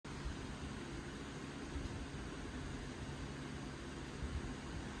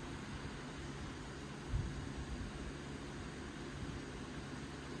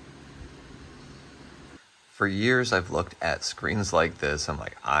For years, I've looked at screens like this. I'm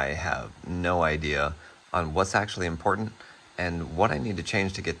like, I have no idea on what's actually important and what I need to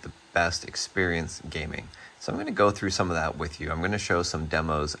change to get the best experience gaming. So I'm going to go through some of that with you. I'm going to show some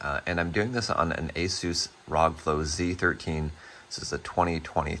demos, and I'm doing this on an Asus ROG Flow Z13. This is a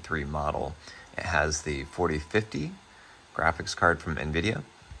 2023 model. It has the 4050 graphics card from Nvidia,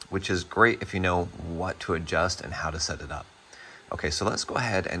 which is great if you know what to adjust and how to set it up. Okay, so let's go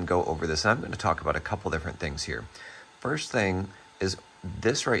ahead and go over this. And I'm going to talk about a couple different things here. First thing is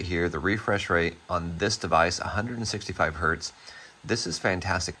this right here, the refresh rate on this device, 165 Hertz. This is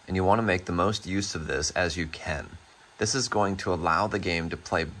fantastic, and you want to make the most use of this as you can. This is going to allow the game to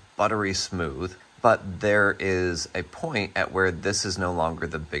play buttery smooth, but there is a point at where this is no longer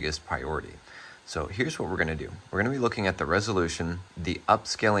the biggest priority. So here's what we're going to do. We're going to be looking at the resolution, the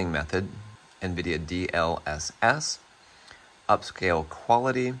upscaling method, Nvidia DLSS, upscale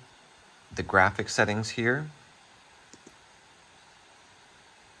quality, the graphic settings here,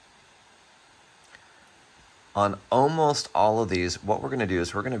 on almost all of these, what we're going to do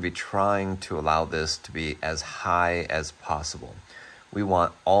is we're going to be trying to allow this to be as high as possible. We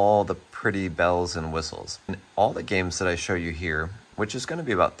want all the pretty bells and whistles. In all the games that I show you here, which is going to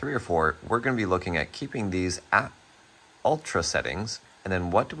be about 3 or 4, we're going to be looking at keeping these at ultra settings, and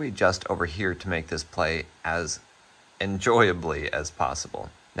then what do we adjust over here to make this play as enjoyably as possible.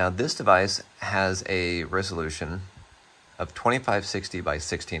 Now this device has a resolution of 2560 by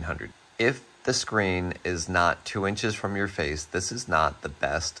 1600. If the screen is not 2 inches from your face, this is not the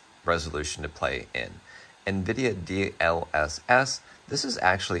best resolution to play in. Nvidia DLSS, this is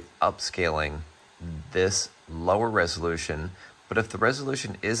actually upscaling this lower resolution, but if the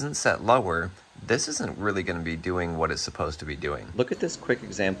resolution isn't set lower, this isn't really going to be doing what it's supposed to be doing. Look at this quick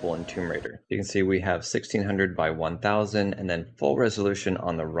example in Tomb Raider. You can see we have 1600 by 1000 and then full resolution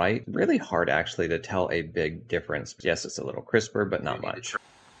on the right. Really hard actually to tell a big difference. Yes, it's a little crisper, but not much.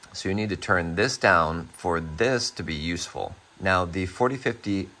 So you need to turn this down for this to be useful. Now the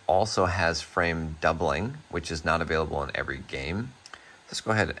 4050 also has frame doubling, which is not available in every game. Let's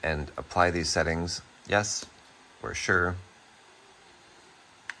go ahead and apply these settings. Yes, we're sure.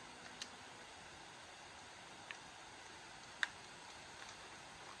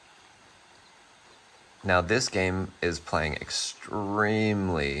 Now this game is playing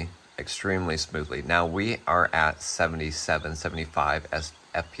extremely smoothly. Now we are at 77, 75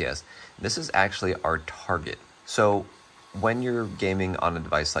 FPS. This is actually our target. So when you're gaming on a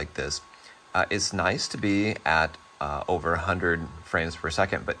device like this, it's nice to be at over 100 frames per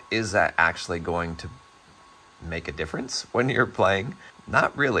second, but is that actually going to make a difference when you're playing?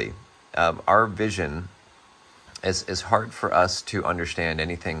 Not really. Our vision is hard for us to understand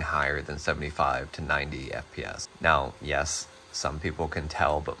anything higher than 75 to 90 FPS. Now, yes, some people can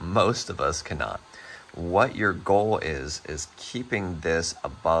tell, but most of us cannot. What your goal is keeping this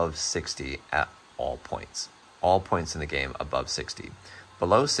above 60 at all points. All points in the game above 60.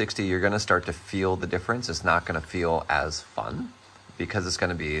 Below 60, you're going to start to feel the difference. It's not going to feel as fun because it's going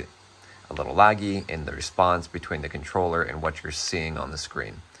to be a little laggy in the response between the controller and what you're seeing on the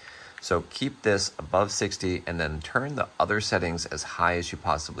screen. So keep this above 60 and then turn the other settings as high as you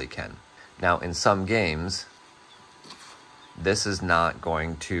possibly can. Now in some games, this is not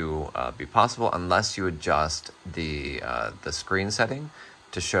going to be possible unless you adjust the screen setting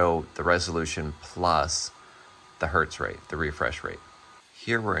to show the resolution plus the hertz rate, the refresh rate.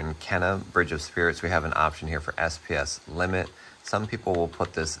 Here we're in Kenna, Bridge of Spirits. We have an option here for SPS limit. Some people will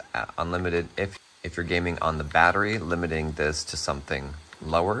put this at unlimited. If you're gaming on the battery, limiting this to something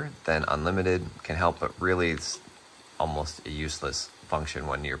lower than unlimited can help, but really it's almost a useless function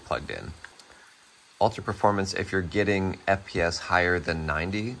when you're plugged in. Ultra performance, if you're getting FPS higher than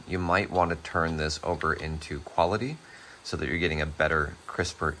 90, you might want to turn this over into quality so that you're getting a better,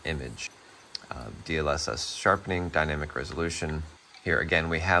 crisper image. DLSS sharpening, dynamic resolution. Here again,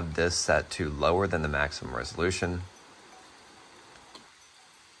 we have this set to lower than the maximum resolution.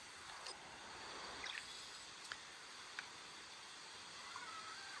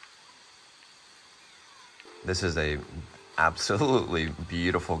 This is a absolutely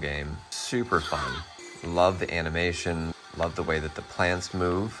beautiful game, super fun. Love the animation, love the way that the plants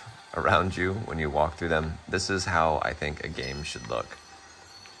move around you when you walk through them. This is how I think a game should look.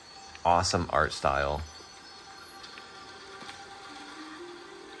 Awesome art style.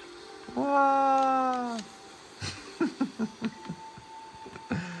 Wow.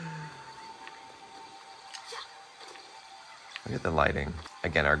 Look at the lighting.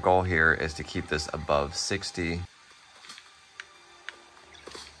 Again, our goal here is to keep this above 60.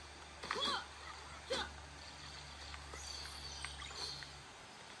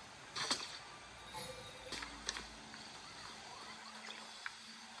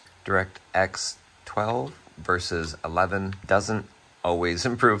 DirectX 12 versus 11 doesn't always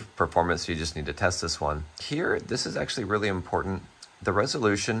improve performance. You just need to test this one. Here, this is actually really important. The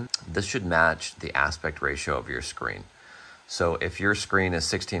resolution, this should match the aspect ratio of your screen. So if your screen is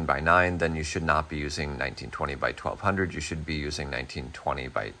 16 by 9, then you should not be using 1920 by 1200. You should be using 1920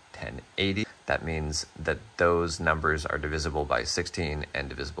 by 1080. That means that those numbers are divisible by 16 and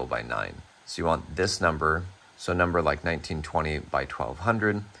divisible by 9. So you want this number, so a number like 1920 by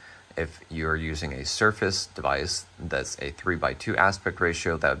 1200. If you're using a Surface device that's a 3 by 2 aspect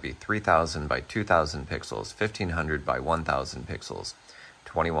ratio, that would be 3000 by 2000 pixels, 1500 by 1000 pixels,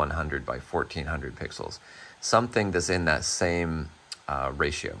 2100 by 1400 pixels. Something that's in that same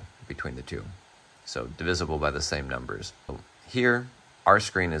ratio between the two. So divisible by the same numbers. Here, our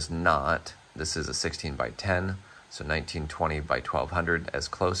screen is not. This is a 16 by 10, so 1920 by 1200. As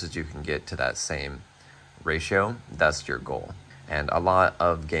close as you can get to that same ratio, that's your goal. And a lot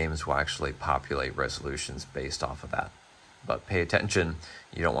of games will actually populate resolutions based off of that. But pay attention,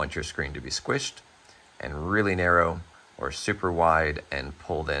 you don't want your screen to be squished and really narrow or super wide and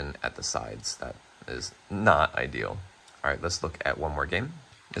pulled in at the sides. That is not ideal. All right, let's look at one more game.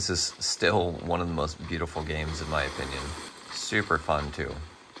 This is still one of the most beautiful games in my opinion. Super fun too.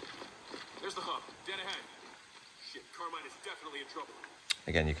 There's the hub, dead ahead. Shit, Carmine is definitely in trouble.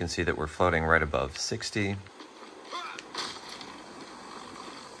 Again, you can see that we're floating right above 60.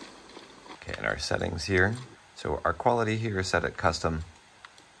 Okay, and our settings here. So our quality here is set at custom.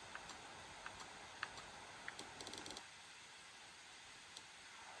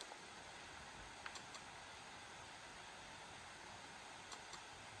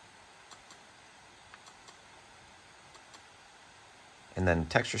 And then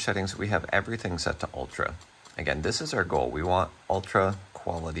texture settings, we have everything set to ultra. Again, this is our goal. We want ultra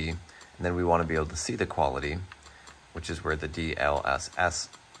quality, and then we want to be able to see the quality, which is where the DLSS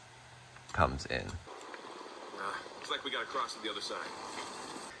comes in. Looks like we gotta cross to the other side.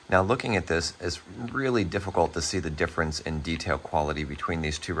 Now looking at this, it's really difficult to see the difference in detail quality between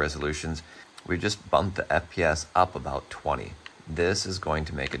these two resolutions. We just bumped the FPS up about 20. This is going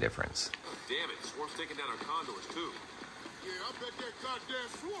to make a difference. Damn it, Swarm's taking down our condors too. Yeah, I bet that goddamn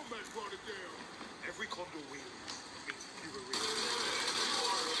Swarm man brought it down. Every condor wins makes fewer rings.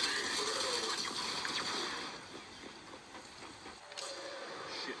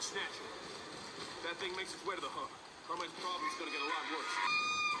 Shit, snatch it. That thing makes its way to the hub. Carmine's problem's gonna get a lot worse.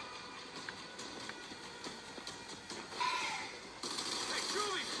 Hey,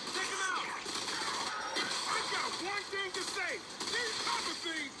 Julie, take him out! I've got one thing to say. These other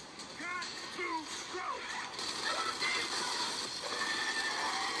things got to go.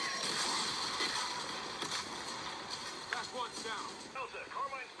 That's one down. Delta,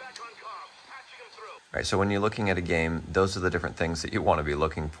 Carmine's back on comms, patching him through. All right, so when you're looking at a game, those are the different things that you want to be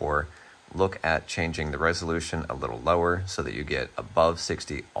looking for. Look at changing the resolution a little lower so that you get above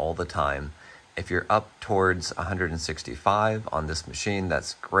 60 all the time. If you're up towards 165 on this machine,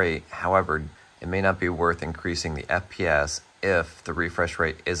 that's great. However, it may not be worth increasing the FPS if the refresh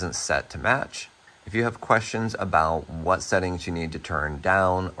rate isn't set to match. If you have questions about what settings you need to turn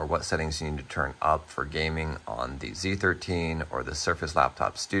down or what settings you need to turn up for gaming on the Z13 or the Surface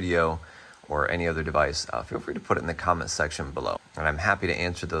Laptop Studio or any other device, feel free to put it in the comments section below. And I'm happy to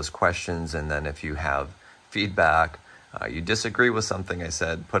answer those questions. And then if you have feedback, you disagree with something I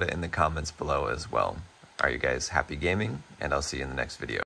said, put it in the comments below as well. Are you guys happy gaming? And I'll see you in the next video.